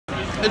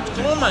It's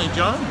gourmet,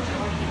 John.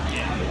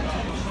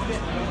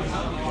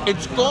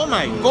 It's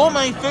gourmet.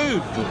 Gourmet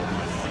food.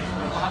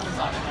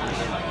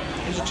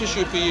 There's a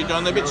tissue for you,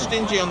 John. They're a bit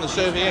stingy on the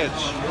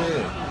serviettes.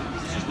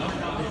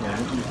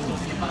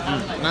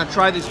 I'm going to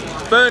try this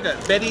burger.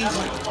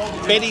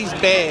 Betty's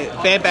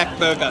bareback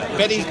burger.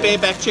 Betty's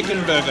bareback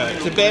chicken burger.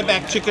 It's a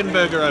bareback chicken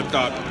burger I've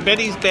got.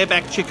 Betty's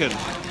bareback chicken.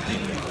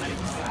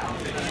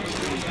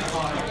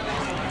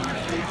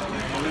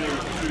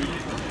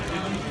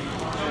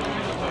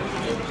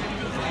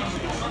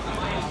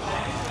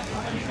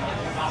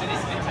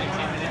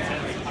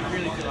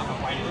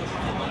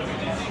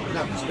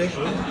 Nothing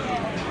special.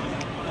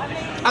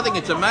 I think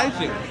it's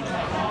amazing.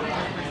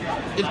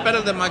 It's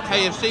better than my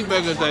KFC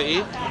burgers I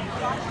eat.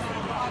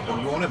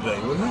 You want to be,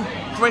 wouldn't you?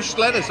 Fresh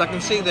lettuce. I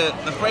can see the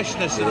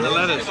freshness in the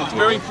lettuce. It's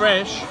very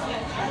fresh.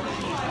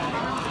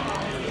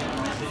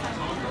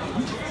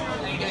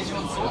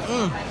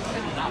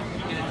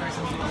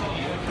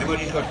 And what,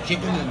 you've got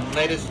chicken and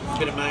lettuce, a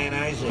bit of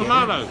mayonnaise.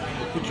 Tomato.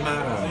 Good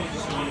tomato.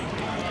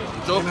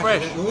 It's all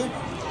fresh.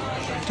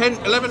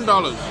 $11.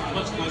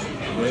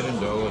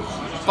 $11.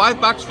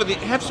 $5 for the.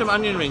 Have some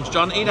onion rings,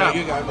 John. Eat up.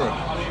 You go for it.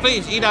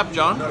 Please eat up,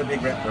 John. Not a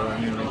big wrap for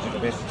onion rings at the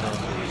best of times.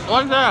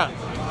 What's that?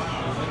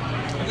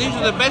 These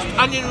are the best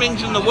onion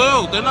rings in the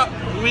world. They're not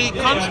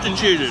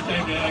reconstituted.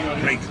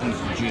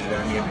 Reconstituted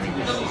onion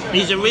rings.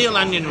 These are real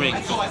onion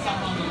rings.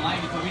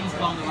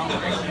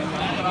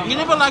 You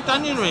never liked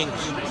onion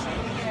rings.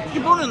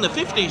 You born in the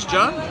 50s,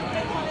 John.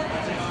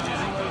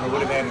 I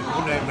would have had a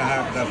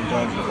half a dozen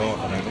times in my life,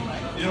 I think.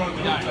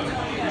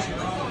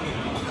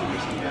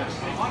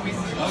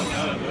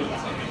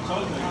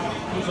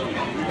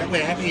 But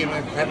we're happy, you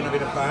know, having a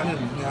bit of fun, and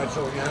you know, it's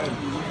all, you know,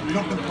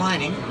 not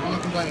complaining. I'm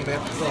not complaining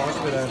about the price,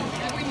 but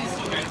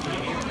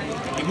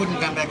you wouldn't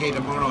come back here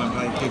tomorrow and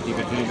pay 50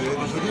 for 2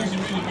 burgers, would you?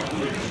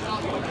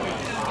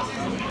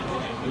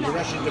 Would you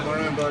rush in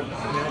tomorrow and buy, you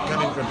know,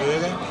 come in for a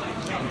burger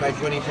and pay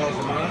 25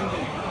 tomorrow?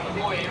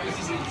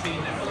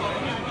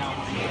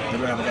 I'd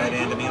rather go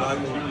down to me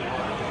local,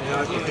 you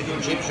know, fish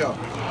and chip shop.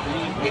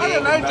 I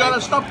don't know, John.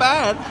 It's not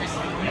bad.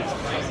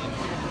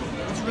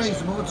 It's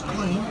reasonable. It's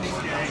clean.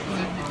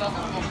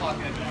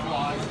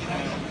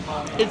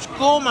 It's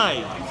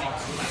gourmet.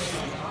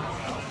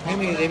 How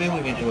many of them are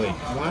we meant to eat?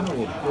 1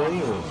 or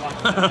 3 or?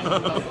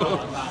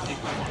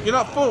 You're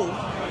not full.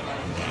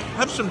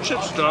 Have some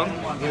chips, John.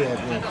 Yeah.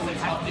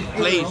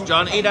 Please,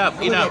 John. Eat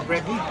up. Eat up.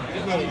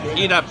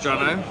 Eat up,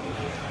 Jono.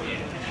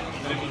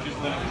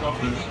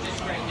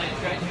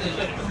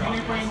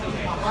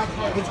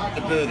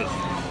 The burger's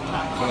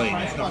clean.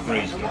 It's not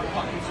greasy.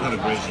 It's not a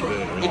greasy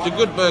burger. It's a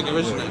good burger,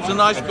 isn't it? It's a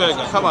nice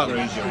burger. Come on.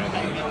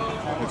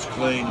 It's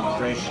clean and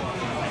fresh.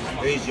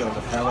 Easy on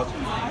the palate.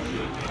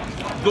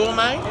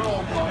 Gourmet?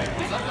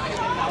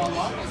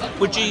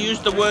 Would you use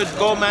the word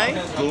gourmet?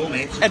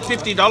 Gourmet. At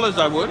 $50,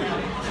 I would.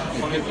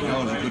 At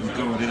 $50, you couldn't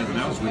call it anything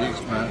else with it.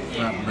 Apart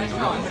from being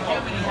right.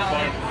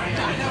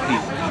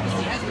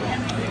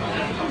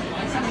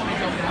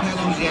 How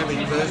long does the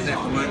average person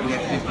have to work to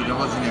get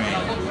 $50 in their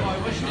hand?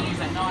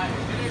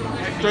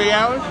 3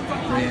 hours?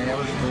 3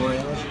 hours, 4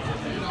 hours.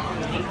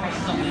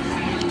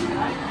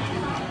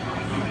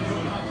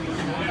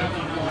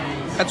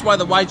 That's why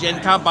the wage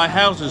end can't buy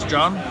houses,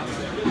 John.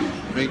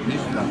 Reading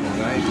this stuff all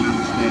day, you can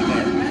understand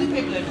that.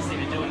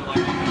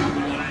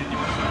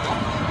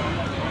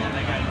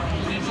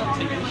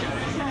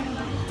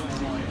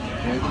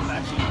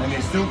 And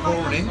they're still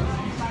pouring in.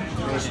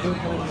 They're still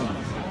pouring in.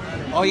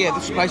 Oh yeah,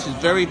 this place is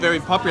very, very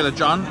popular,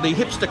 John. The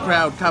hipster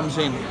crowd comes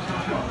in.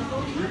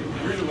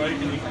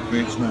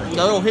 Great smoke.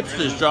 They're all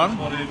hipsters, John.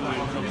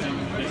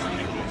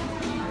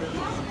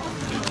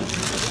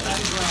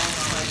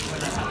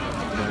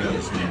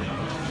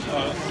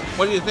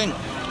 What do you think? I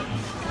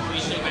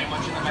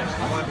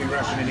won't be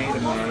rushing in here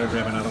tomorrow. I'll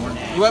grab another one.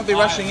 You won't be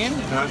rushing in?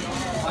 No.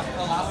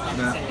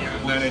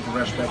 No need to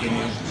rush back in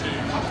here.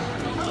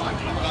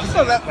 It's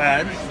not that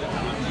bad.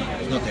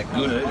 It's not that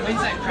good, either.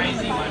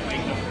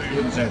 You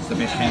wouldn't say it's the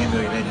best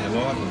hamburger you've had in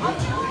your life, would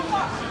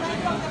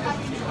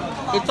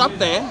you? It's up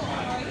there.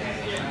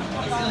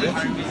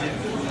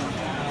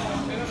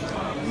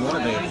 You want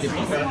to be at $50.